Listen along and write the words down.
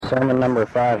Sermon number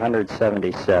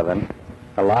 577,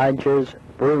 Elijah's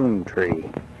Broom Tree,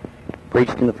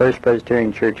 preached in the First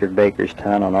Presbyterian Church of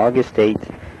Bakerstown on August 8,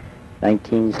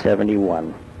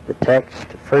 1971. The text,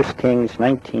 1 Kings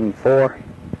 19:4,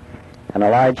 and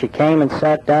Elijah came and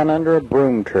sat down under a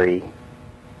broom tree,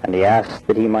 and he asked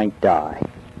that he might die.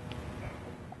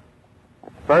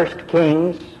 1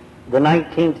 Kings, the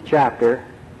 19th chapter,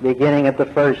 beginning at the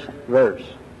first verse.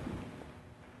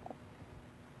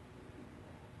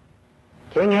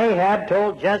 King Ahab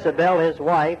told Jezebel, his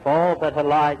wife, all that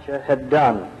Elijah had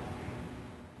done,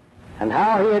 and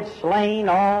how he had slain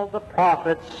all the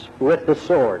prophets with the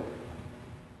sword.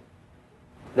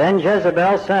 Then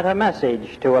Jezebel sent a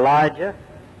message to Elijah,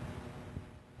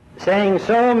 saying,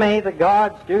 "So may the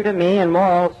gods do to me, and more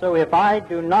also, if I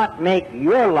do not make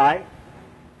your life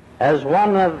as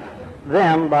one of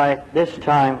them by this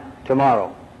time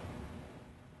tomorrow."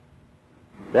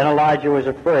 Then Elijah was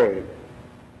afraid,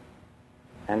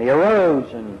 and he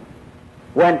arose and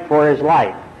went for his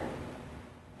life,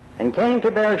 and came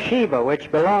to Beersheba, which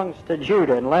belongs to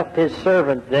Judah, and left his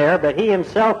servant there. But he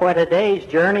himself went a day's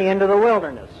journey into the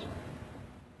wilderness,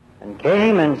 and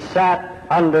came and sat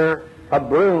under a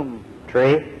broom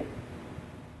tree,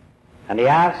 and he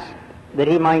asked that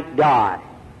he might die,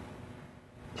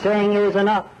 saying, "It is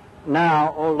enough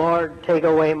now, O Lord, take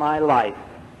away my life,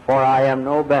 for I am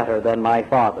no better than my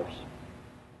fathers."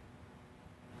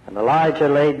 And Elijah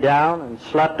laid down and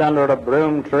slept under a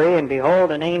broom tree, and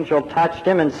behold, an angel touched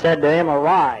him and said to him,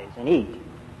 "Arise and eat."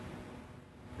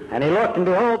 And he looked, and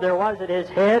behold, there was at his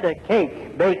head a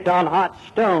cake baked on hot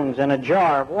stones and a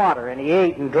jar of water, and he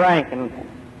ate and drank and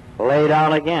lay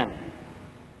down again.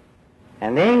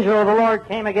 And the angel of the Lord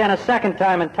came again a second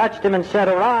time and touched him and said,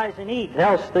 "Arise and eat,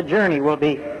 else the journey will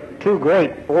be too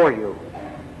great for you."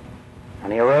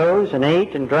 And he arose and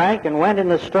ate and drank and went in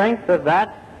the strength of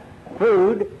that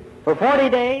food for 40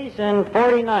 days and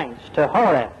 40 nights to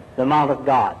Horeb, the Mount of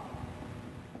God.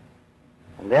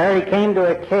 And there he came to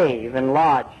a cave and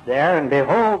lodged there, and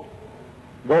behold,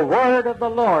 the word of the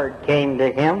Lord came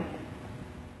to him.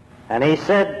 And he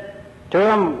said to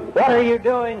him, "What are you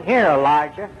doing here,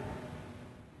 Elijah?"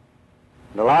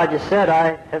 And Elijah said,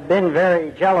 "I have been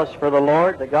very jealous for the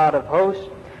Lord, the God of hosts,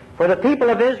 for the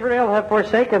people of Israel have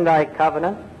forsaken thy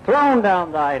covenant, thrown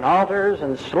down thine altars,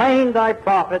 and slain thy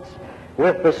prophets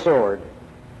with the sword.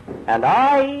 And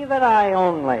I, even I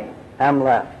only, am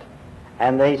left,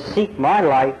 and they seek my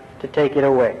life to take it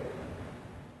away."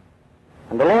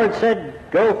 And the Lord said,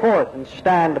 "Go forth and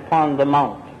stand upon the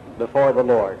mount before the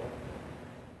Lord."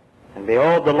 And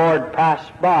behold, the Lord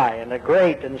passed by, and a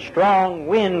great and strong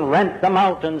wind rent the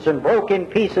mountains and broke in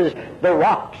pieces the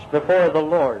rocks before the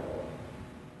Lord.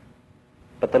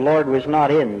 But the Lord was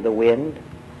not in the wind.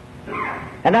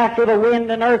 And after the wind,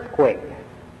 an earthquake.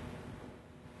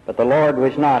 But the Lord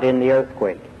was not in the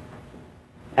earthquake.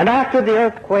 And after the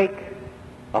earthquake,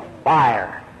 a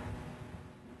fire.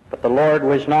 But the Lord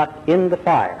was not in the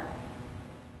fire.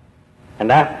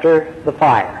 And after the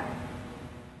fire,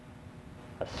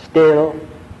 a still,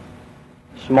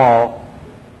 small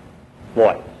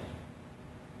voice.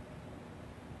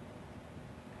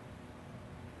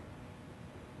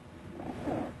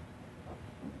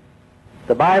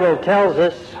 The Bible tells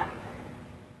us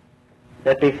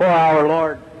that before our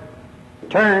Lord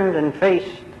turned and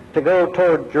faced to go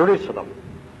toward Jerusalem,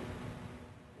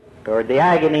 toward the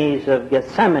agonies of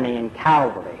Gethsemane and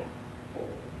Calvary,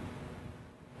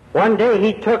 one day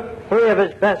he took 3 of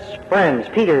his best friends,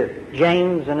 Peter,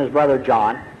 James, and his brother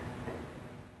John,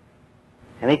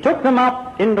 and he took them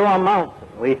up into a mountain.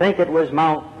 We think it was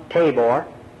Mount Tabor.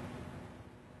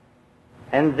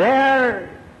 And there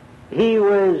he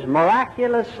was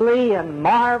miraculously and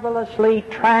marvelously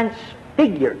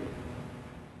transfigured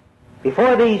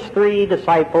before these 3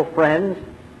 disciple friends,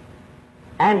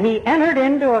 and he entered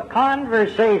into a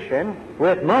conversation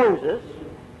with Moses,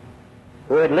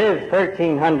 who had lived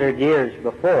 1,300 years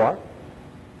before,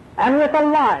 and with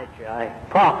Elijah, a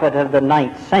prophet of the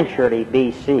 9th century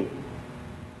B.C.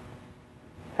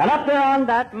 And up there on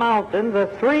that mountain, the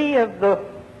 3 of the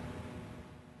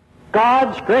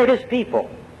God's greatest people,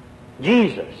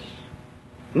 Jesus,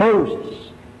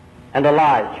 Moses, and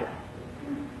Elijah,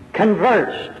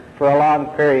 conversed for a long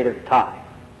period of time.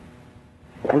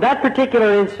 And that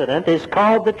particular incident is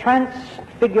called the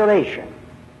Transfiguration.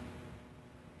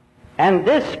 And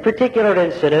this particular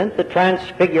incident, the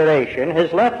Transfiguration,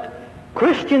 has left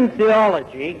Christian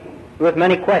theology with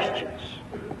many questions.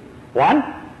 One,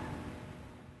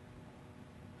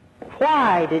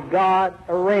 why did God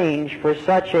arrange for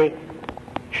such a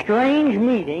strange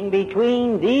meeting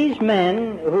between these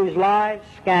men whose lives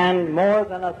scanned more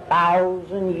than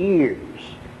 1,000 years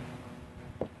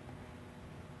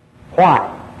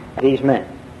Why these men?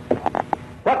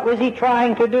 What was he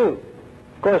trying to do?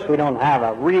 Of course, we don't have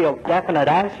a real definite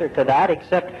answer to that,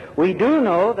 except we do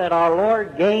know that our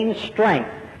Lord gained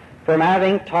strength from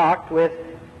having talked with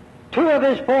two of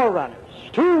his forerunners,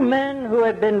 two men who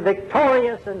had been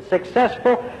victorious and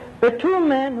successful, but two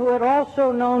men who had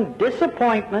also known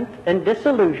disappointment and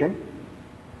disillusion,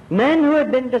 men who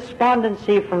had been known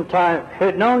despondency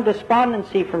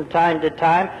from time to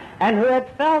time, and who had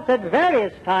felt at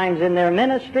various times in their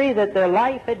ministry that their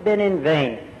life had been in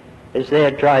vain as they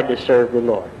had tried to serve the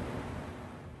Lord.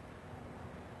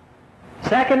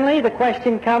 Secondly, the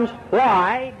question comes,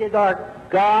 why did our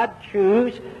God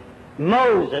choose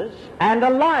Moses and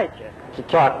Elijah to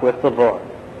talk with the Lord?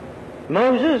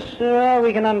 Moses,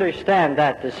 we can understand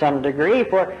that to some degree,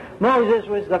 for Moses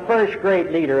was the first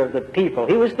great leader of the people.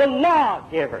 He was the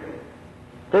lawgiver.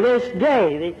 To this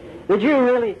day, the Jew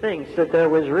really thinks that there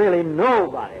was really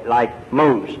nobody like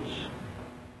Moses.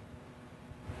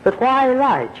 But why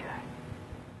Elijah?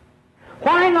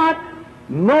 Why not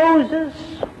Moses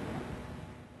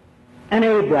and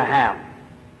Abraham?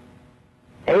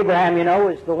 Abraham, you know,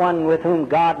 is the one with whom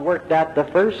God worked out the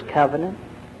first covenant.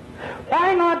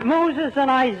 Why not Moses and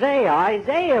Isaiah?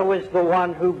 Isaiah was the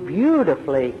one who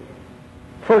beautifully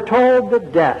foretold the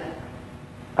death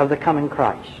of the coming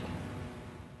Christ.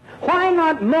 Why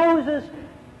not Moses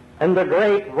and the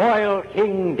great royal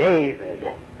King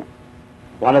David,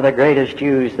 one of the greatest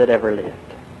Jews that ever lived?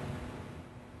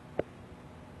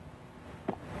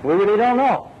 We really don't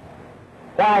know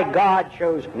why God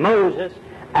chose Moses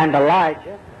and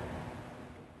Elijah,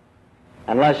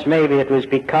 unless maybe it was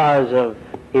because of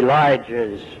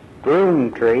Elijah's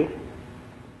broom tree.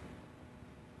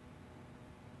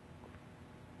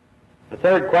 The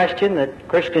third question that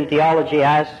Christian theology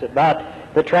asks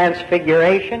about the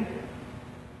Transfiguration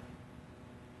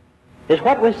is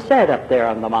what was said up there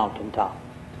on the mountaintop.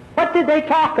 What did they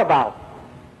talk about?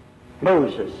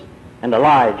 Moses and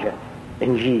Elijah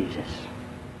and Jesus.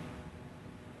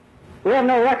 We have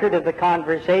no record of the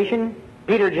conversation.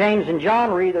 Peter, James, and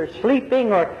John were either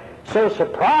sleeping or so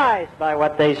surprised by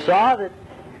what they saw that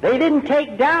they didn't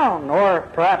take down, or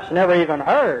perhaps never even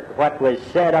heard, what was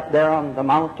said up there on the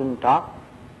mountaintop.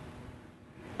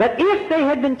 But if they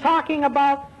had been talking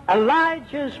about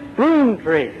Elijah's broom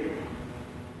tree,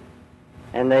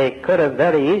 and they could have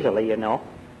very easily, you know,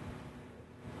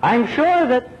 I'm sure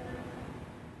that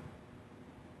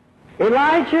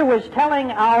Elijah was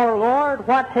telling our Lord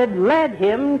what had led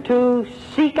him to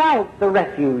seek out the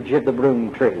refuge of the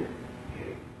broom tree.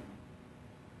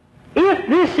 If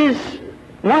this is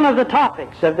one of the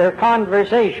topics of their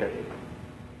conversation,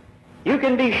 you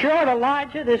can be sure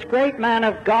Elijah, this great man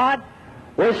of God,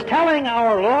 was telling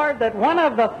our Lord that one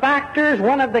of the factors,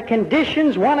 one of the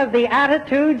conditions, one of the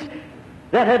attitudes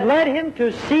that had led him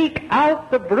to seek out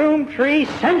the broom tree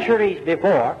centuries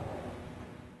before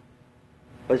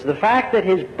was the fact that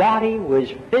his body was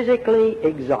physically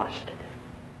exhausted.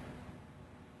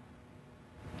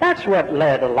 That's what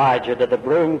led Elijah to the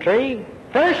broom tree.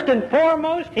 First and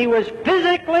foremost, he was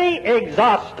physically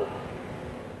exhausted.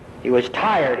 He was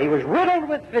tired. He was riddled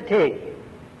with fatigue.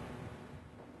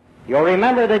 You'll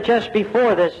remember that just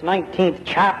before this 19th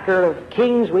chapter of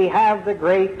Kings, we have the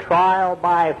great trial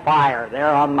by fire there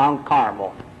on Mount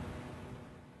Carmel.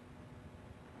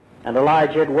 And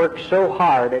Elijah had worked so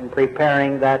hard in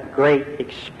preparing that great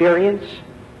experience.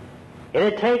 It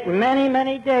had taken many,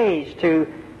 many days to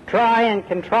try and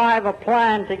contrive a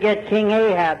plan to get King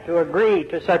Ahab to agree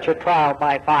to such a trial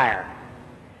by fire.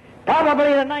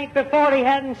 Probably the night before he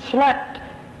hadn't slept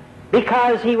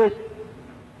because he was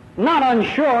not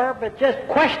unsure, but just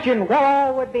questioned what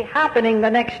all would be happening the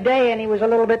next day, and he was a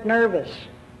little bit nervous.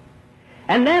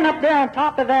 And then up there on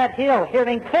top of that hill,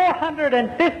 hearing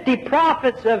 450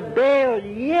 prophets of Baal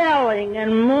yelling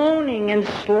and moaning and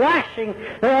slashing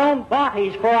their own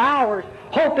bodies for hours,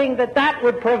 hoping that that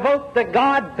would provoke the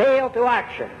god Baal to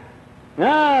action.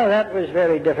 No, that was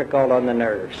very difficult on the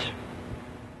nerves.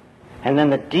 And then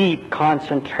the deep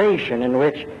concentration in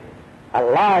which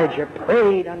Elijah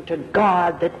prayed unto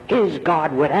God that his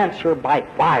God would answer by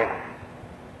fire.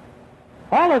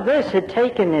 All of this had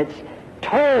taken its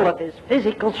toll of his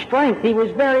physical strength. He was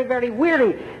very, very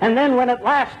weary. And then when at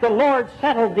last the Lord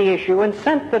settled the issue and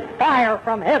sent the fire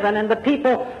from heaven, and the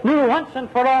people knew once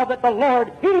and for all that the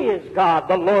Lord, He is God.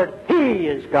 The Lord, He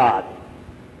is God.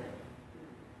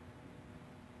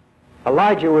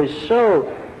 Elijah was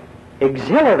so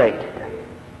exhilarated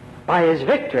by his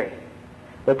victory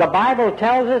that the Bible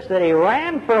tells us that he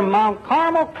ran from Mount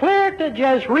Carmel clear to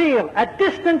Jezreel, a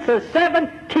distance of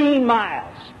 17 miles.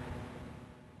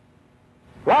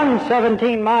 Run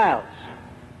 17 miles.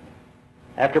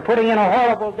 after putting in a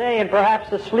horrible day and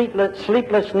perhaps a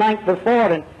sleepless night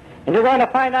before, and you're going to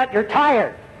find out you're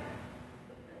tired.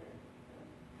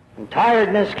 And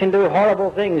tiredness can do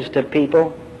horrible things to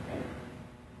people.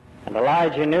 And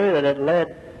Elijah knew that it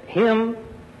led him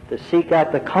to seek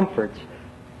out the comforts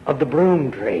of the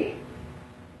broom tree.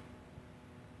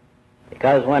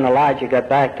 Because when Elijah got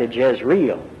back to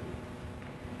Jezreel,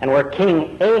 and where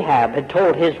King Ahab had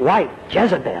told his wife,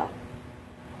 Jezebel,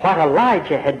 what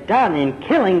Elijah had done in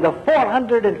killing the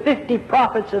 450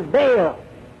 prophets of Baal,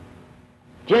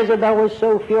 Jezebel was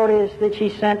so furious that she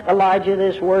sent Elijah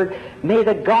this word, "May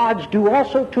the gods do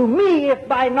also to me if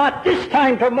by not this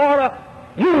time tomorrow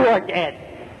you are dead."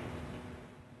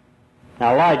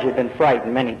 Now Elijah had been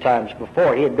frightened many times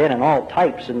before. He had been in all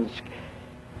types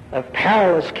of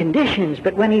perilous conditions,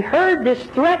 but when he heard this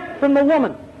threat from the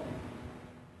woman,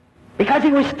 because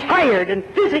he was tired and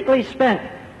physically spent,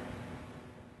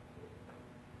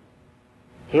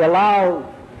 he allowed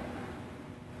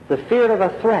the fear of a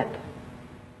threat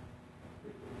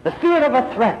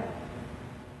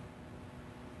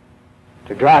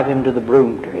to drive him to the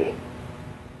broom tree.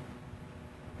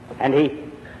 And he,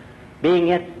 being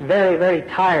yet very, very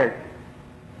tired,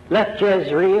 left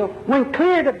Jezreel, went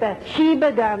clear to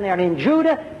Bathsheba down there in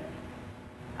Judah.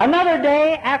 Another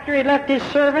day after he left his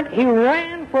servant, he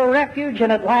ran for refuge,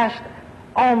 and at last,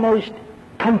 almost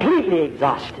completely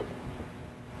exhausted,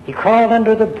 he crawled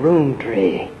under the broom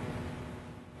tree,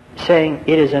 saying,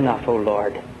 "It is enough, O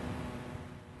Lord.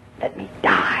 Let me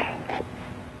die."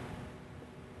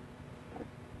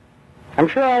 I'm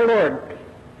sure our Lord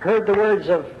heard the words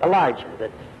of Elijah,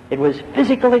 that it was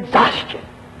physical exhaustion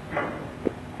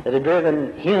that had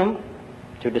driven him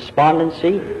to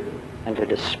despondency and to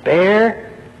despair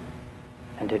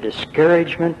and to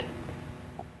discouragement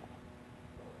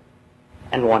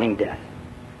and wanting death.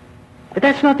 But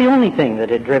that's not the only thing that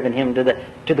had driven him to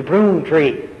the broom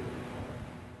tree.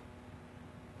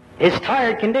 His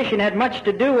tired condition had much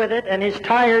to do with it, and his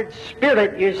tired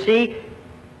spirit, you see,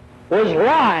 was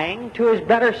lying to his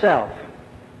better self.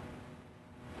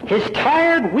 His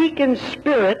tired, weakened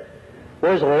spirit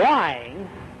was lying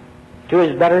to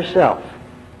his better self.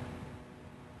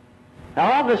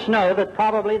 Now, all of us know that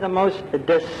probably the most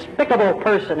despicable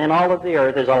person in all of the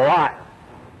earth is a liar.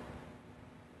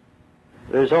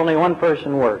 There's only one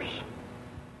person worse,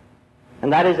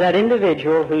 and that is that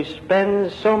individual who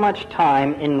spends so much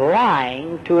time in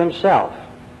lying to himself.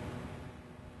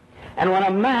 And when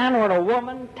a man or a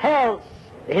woman tells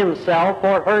himself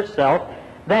or herself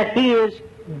that he is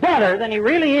better than he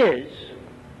really is,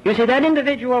 you see, that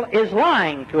individual is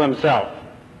lying to himself.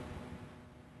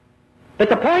 But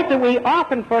the point that we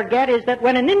often forget is that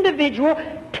when an individual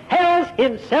tells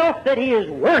himself that he is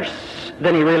worse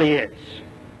than he really is,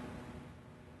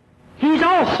 he's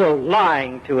also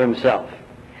lying to himself.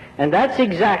 And that's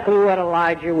exactly what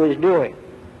Elijah was doing.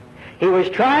 He was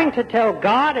trying to tell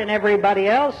God and everybody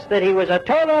else that he was a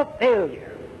total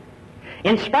failure,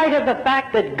 in spite of the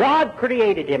fact that God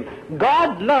created him,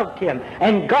 God loved him,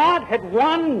 and God had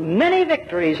won many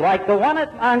victories like the one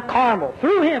on Carmel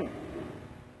through him.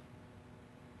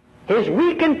 His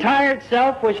weak and tired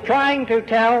self was trying to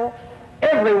tell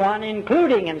everyone,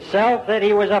 including himself, that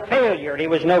he was a failure, he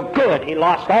was no good, he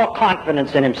lost all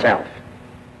confidence in himself.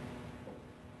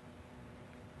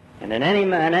 And then any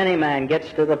man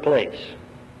gets to the place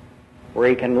where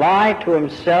he can lie to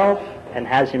himself and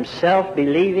has himself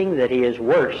believing that he is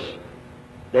worse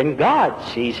than God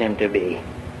sees him to be.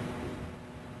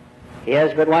 He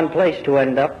has but one place to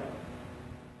end up: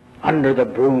 under the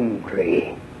broom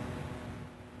tree.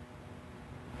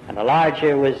 And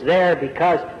Elijah was there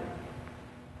because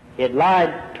he had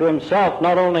lied to himself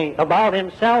not only about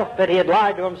himself, but he had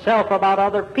lied to himself about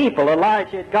other people.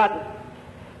 Elijah had gotten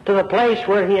to the place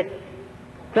where he had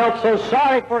felt so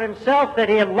sorry for himself that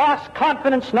he had lost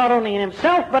confidence not only in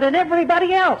himself but in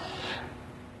everybody else.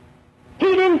 He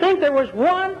didn't think there was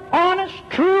one honest,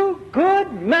 true,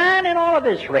 good man in all of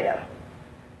Israel.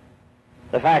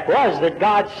 The fact was that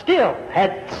God still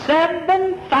had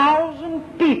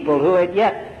 7,000 people who had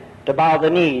yet to bow the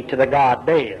knee to the god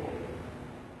Baal.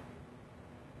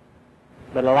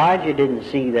 But Elijah didn't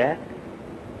see that.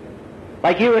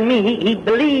 Like you and me, he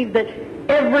believed that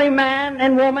every man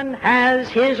and woman has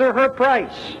his or her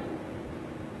price.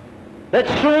 That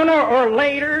sooner or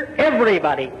later,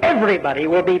 everybody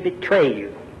will betray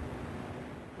you.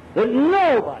 That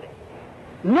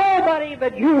nobody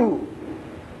but you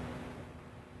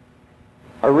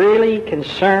are really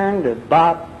concerned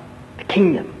about the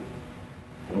kingdom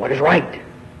and what is right.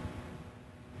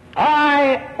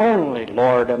 I only,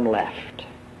 Lord, am left.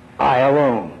 I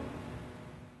alone.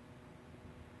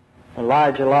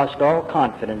 Elijah lost all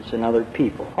confidence in other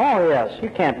people. Oh, yes, you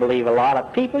can't believe a lot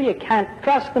of people. You can't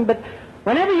trust them. But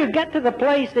whenever you get to the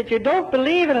place that you don't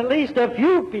believe in at least a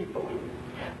few people,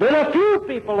 that a few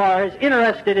people are as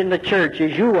interested in the church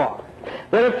as you are,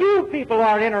 that a few people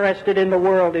are interested in the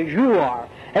world as you are,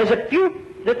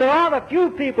 that there are a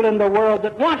few people in the world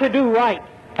that want to do right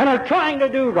and are trying to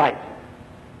do right,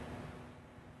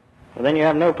 well, then you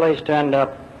have no place to end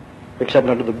up except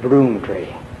under the broom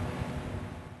tree.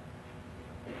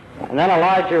 And then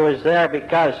Elijah was there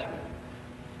because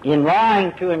in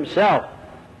lying to himself,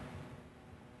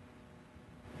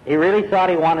 he really thought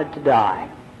he wanted to die.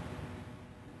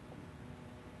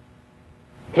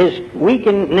 His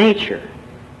weakened nature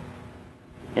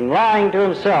in lying to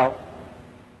himself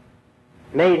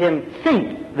made him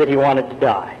think that he wanted to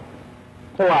die.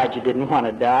 Elijah didn't want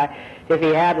to die. If he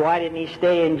had, why didn't he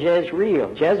stay in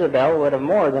Jezreel? Jezebel would have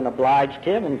more than obliged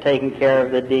him and taken care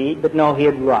of the deed, but no, he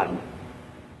had run.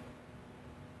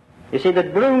 You see, the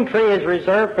broom tree is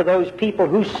reserved for those people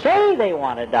who say they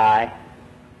want to die,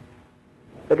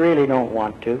 but really don't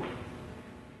want to.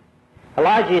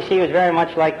 Elijah, you see, was very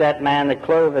much like that man at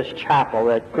Clovis Chapel,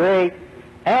 that great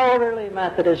elderly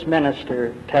Methodist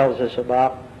minister tells us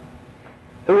about,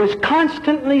 who was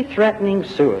constantly threatening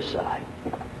suicide.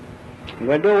 I'm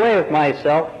going to do away with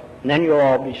myself, and then you'll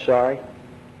all be sorry.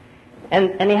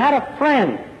 And he had a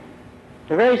friend,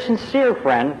 a very sincere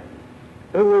friend,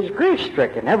 who was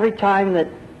grief-stricken every time that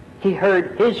he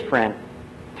heard his friend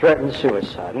threaten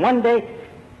suicide. And one day,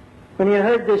 when he had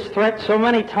heard this threat so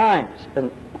many times,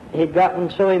 and he'd gotten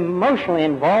so emotionally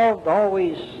involved,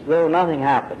 always though nothing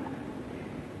happened,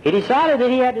 he decided that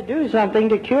he had to do something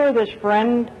to cure this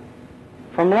friend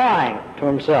from lying to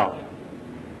himself.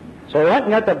 So he went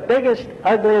and got the biggest,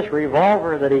 ugliest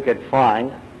revolver that he could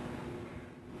find.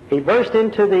 He burst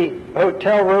into the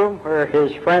hotel room where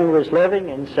his friend was living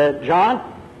and said, "John,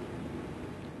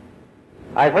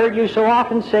 I've heard you so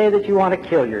often say that you want to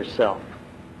kill yourself.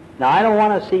 Now, I don't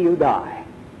want to see you die."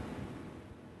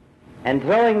 And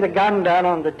throwing the gun down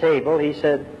on the table, he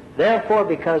said, "Therefore,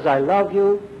 because I love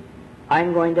you,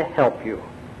 I'm going to help you.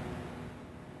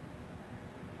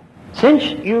 Since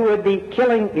you would be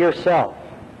killing yourself,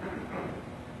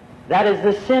 that is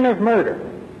the sin of murder.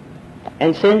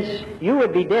 And since you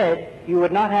would be dead, you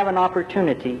would not have an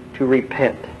opportunity to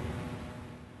repent.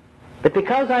 But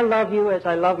because I love you as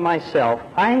I love myself,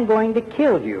 I'm going to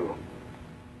kill you.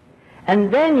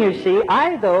 And then, you see,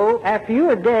 I, though, after you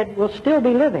are dead, will still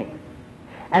be living.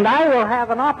 And I will have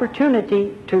an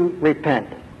opportunity to repent.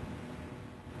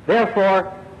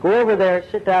 Therefore, go over there,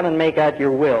 sit down, and make out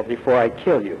your will before I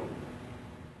kill you."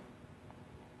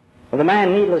 Well, the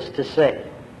man, needless to say,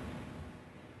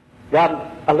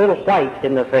 got a little white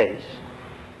in the face,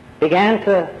 began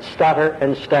to stutter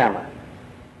and stammer,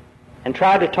 and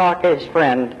tried to talk his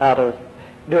friend out of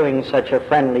doing such a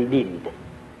friendly deed,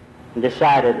 and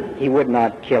decided he would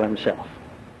not kill himself.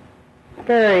 A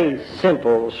very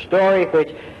simple story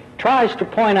which tries to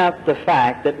point out the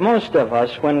fact that most of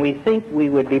us, when we think we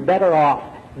would be better off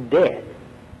dead,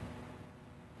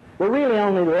 we're really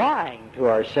only lying to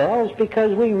ourselves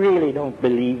because we really don't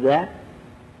believe that.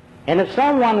 And if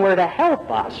someone were to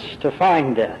help us to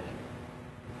find death,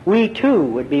 we too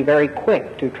would be very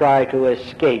quick to try to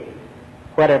escape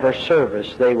whatever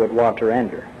service they would want to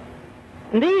render.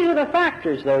 And these are the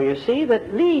factors, though, you see,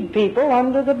 that lead people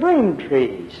under the broom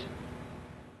trees.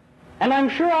 And I'm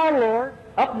sure our Lord,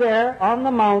 up there on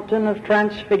the mountain of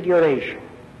transfiguration,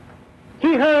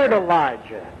 he heard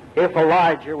Elijah, if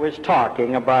Elijah was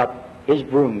talking about his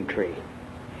broom tree.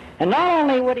 And not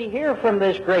only would he hear from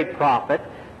this great prophet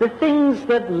the things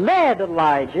that led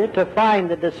Elijah to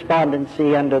find the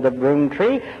despondency under the broom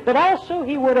tree, but also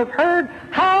he would have heard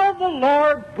how the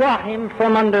Lord brought him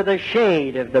from under the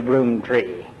shade of the broom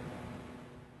tree.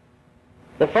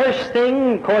 The first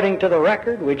thing, according to the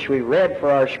record which we read for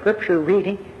our scripture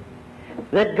reading,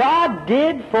 that God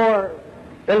did for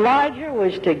Elijah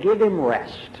was to give him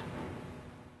rest.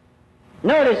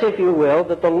 Notice, if you will,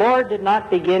 that the Lord did not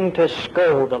begin to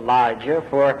scold Elijah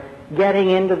for getting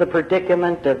into the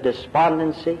predicament of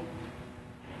despondency.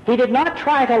 He did not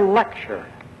try to lecture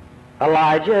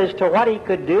Elijah as to what he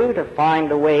could do to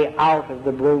find a way out of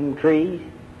the broom tree,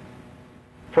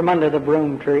 from under the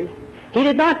broom tree. He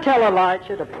did not tell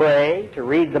Elijah to pray, to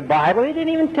read the Bible. He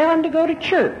didn't even tell him to go to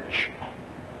church.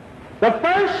 The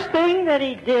first thing that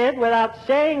he did without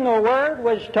saying a word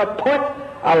was to put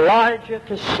Elijah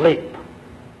to sleep.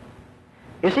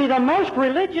 You see, the most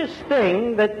religious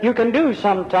thing that you can do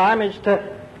sometime is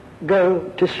to go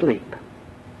to sleep,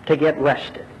 to get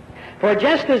rested. For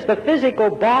just as the physical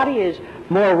body is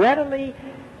more readily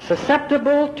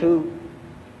susceptible to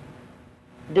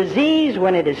disease,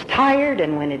 when it is tired,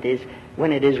 and when it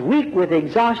is weak with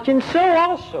exhaustion, so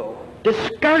also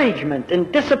discouragement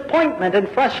and disappointment and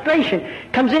frustration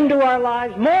comes into our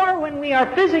lives more when we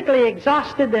are physically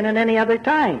exhausted than at any other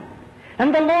time.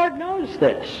 And the Lord knows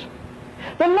this.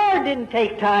 The Lord didn't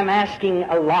take time asking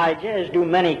Elijah, as do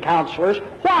many counselors,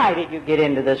 why did you get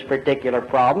into this particular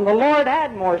problem? The Lord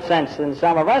had more sense than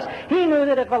some of us. He knew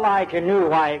that if Elijah knew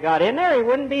why he got in there, he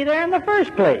wouldn't be there in the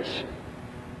first place.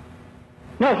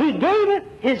 No, he gave it,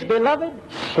 his beloved,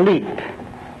 sleep.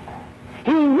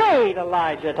 He made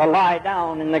Elijah to lie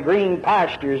down in the green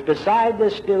pastures beside the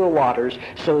still waters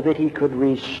so that he could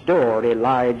restore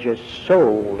Elijah's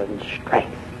soul and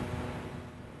strength.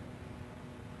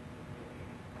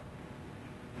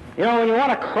 You know, when you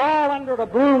want to crawl under a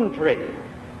broom tree,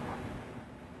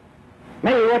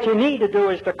 maybe what you need to do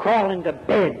is to crawl into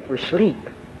bed for sleep.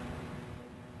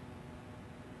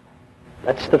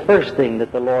 That's the first thing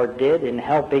that the Lord did in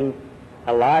helping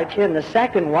Elijah. And the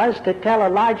second was to tell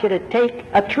Elijah to take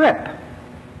a trip.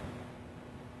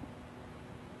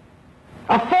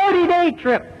 A 40-day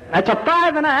trip. That's a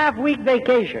 5.5-week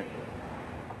vacation.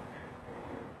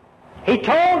 He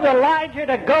told Elijah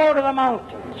to go to the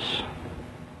mountains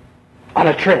on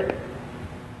a trip.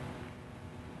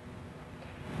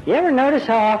 You ever notice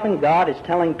how often God is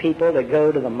telling people to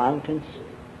go to the mountains?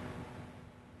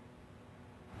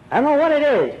 I don't know what it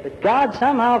is, but God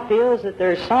somehow feels that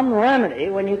there's some remedy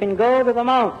when you can go to the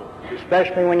mountains,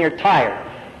 especially when you're tired.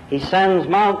 He sends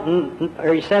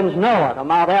Noah to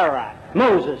Mount Ararat,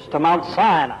 Moses to Mount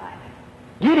Sinai,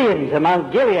 Gideon to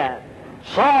Mount Gilead,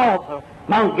 Saul to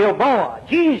Mount Gilboa,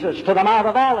 Jesus to the Mount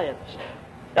of Olives,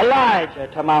 Elijah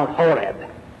to Mount Horeb.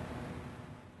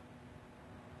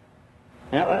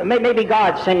 You know, maybe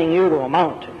God's sending you to a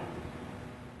mountain.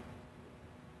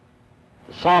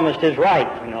 The psalmist is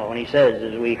right, you know, when he says,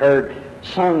 as we heard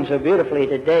sung so beautifully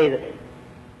today, that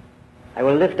I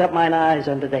will lift up mine eyes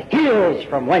unto the hills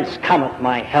from whence cometh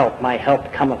my help. My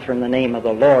help cometh from the name of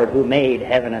the Lord who made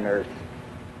heaven and earth.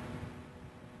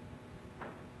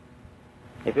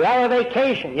 If you have a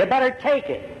vacation, you better take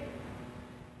it.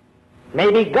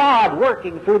 Maybe God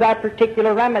working through that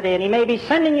particular remedy, and he may be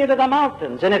sending you to the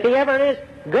mountains. And if he ever is,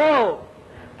 go.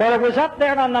 For it was up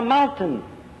there on the mountain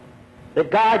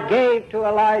that God gave to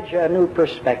Elijah a new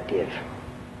perspective.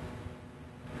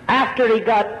 After he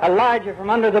got Elijah from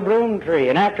under the broom tree,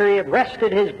 and after he had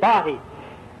rested his body,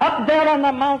 up there on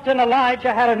the mountain,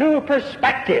 Elijah had a new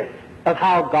perspective of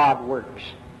how God works.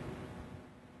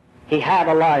 He had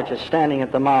Elijah standing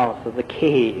at the mouth of the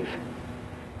cave.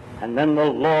 And then the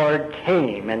Lord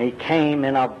came, and he came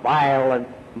in a violent,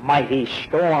 mighty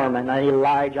storm. And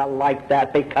Elijah liked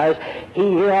that because he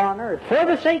here on earth, for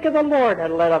the sake of the Lord,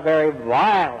 had led a very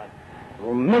violent,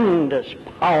 tremendous,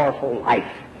 powerful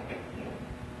life.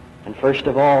 And first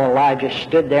of all, Elijah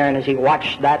stood there, and as he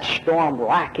watched that storm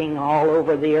racking all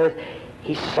over the earth,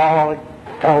 he felt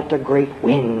a great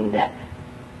wind.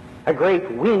 A great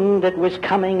wind that was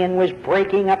coming and was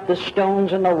breaking up the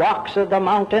stones and the rocks of the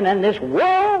mountain. And this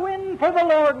whirlwind for the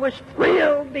Lord was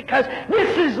thrilled because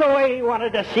this is the way he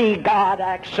wanted to see God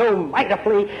act so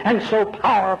mightily and so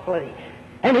powerfully.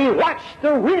 And he watched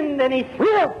the wind and he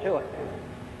thrilled to it.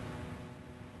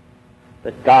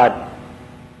 But God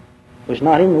was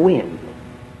not in the wind.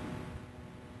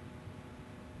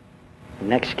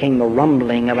 Next came the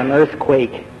rumbling of an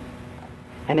earthquake.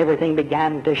 And everything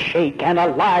began to shake. And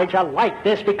Elijah liked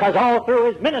this because all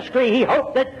through his ministry he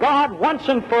hoped that God once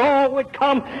and for all would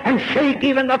come and shake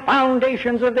even the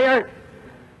foundations of the earth.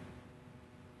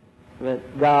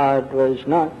 But God was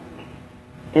not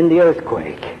in the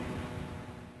earthquake.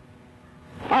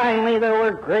 Finally, there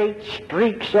were great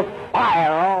streaks of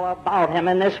fire all about him.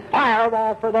 And this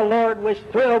fireball for the Lord was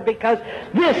thrilled because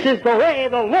this is the way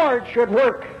the Lord should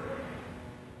work.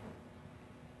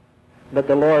 But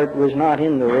the Lord was not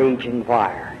in the raging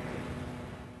fire.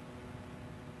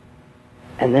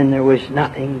 And then there was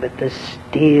nothing but the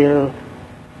still,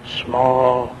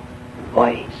 small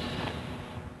voice.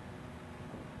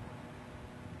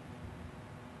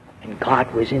 And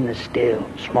God was in the still,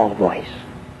 small voice.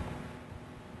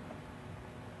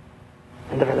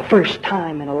 And for the first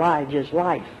time in Elijah's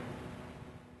life,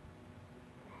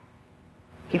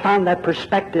 he found that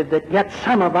perspective that yet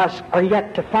some of us are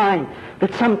yet to find,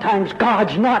 that sometimes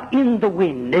God's not in the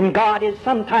wind, and God is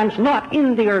sometimes not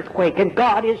in the earthquake, and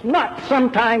God is not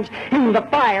sometimes in the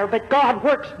fire, but God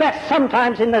works best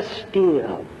sometimes in the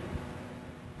still,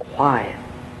 quiet,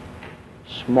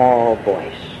 small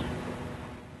voice.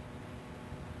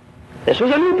 This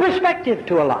was a new perspective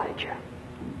to Elijah.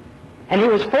 And he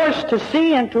was forced to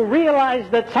see and to realize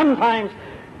that sometimes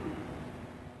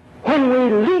when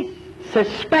we least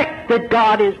suspect that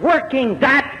God is working,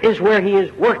 that is where he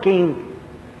is working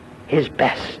his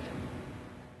best.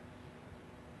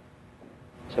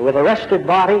 So with a rested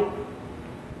body,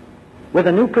 with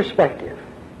a new perspective,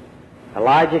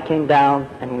 Elijah came down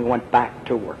and we went back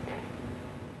to work.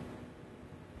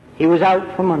 He was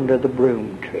out from under the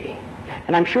broom tree.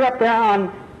 And I'm sure up there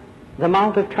on the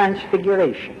Mount of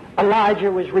Transfiguration,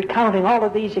 Elijah was recounting all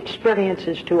of these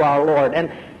experiences to our Lord,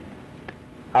 and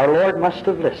our Lord must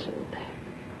have listened.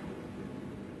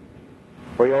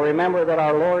 For you'll remember that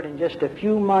our Lord, in just a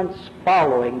few months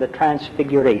following the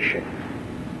Transfiguration,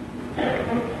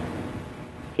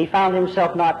 he found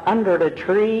himself not under a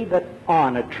tree, but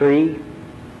on a tree,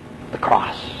 the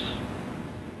cross.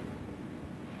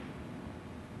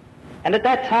 And at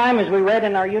that time, as we read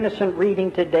in our unison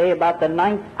reading today, about the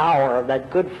 9th hour of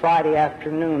that Good Friday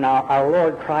afternoon, our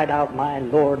Lord cried out, my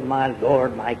Lord,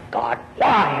 my God,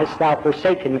 why hast thou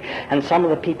forsaken me? And some of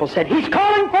the people said, he's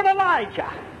calling for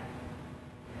Elijah.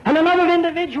 And another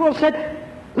individual said,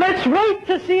 let's wait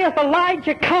to see if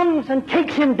Elijah comes and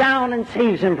takes him down and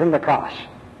saves him from the cross.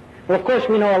 Well, of course,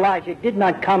 we know Elijah did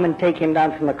not come and take him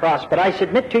down from the cross, but I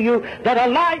submit to you that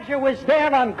Elijah was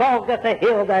there on Golgotha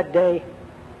Hill that day.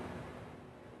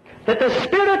 That the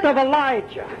spirit of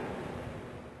Elijah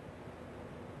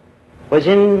was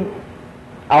in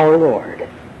our Lord.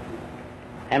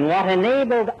 And what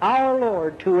enabled our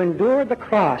Lord to endure the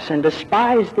cross and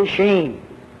despise the shame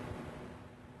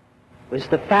was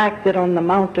the fact that on the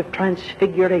Mount of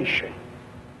Transfiguration,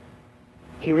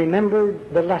 he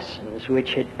remembered the lessons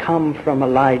which had come from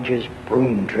Elijah's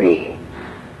broom tree.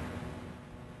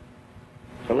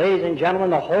 So, ladies and gentlemen,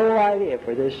 the whole idea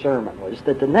for this sermon was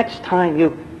that the next time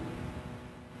you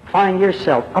find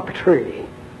yourself up a tree,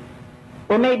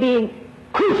 or maybe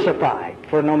crucified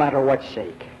for no matter what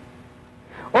sake,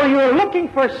 or you're looking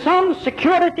for some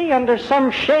security under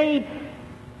some shade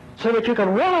so that you can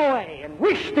run away and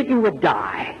wish that you would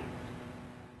die,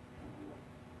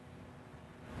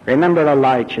 remember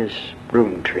Elijah's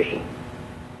broom tree.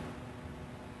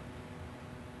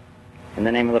 In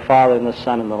the name of the Father, and the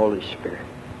Son, and the Holy Spirit.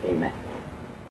 Amen.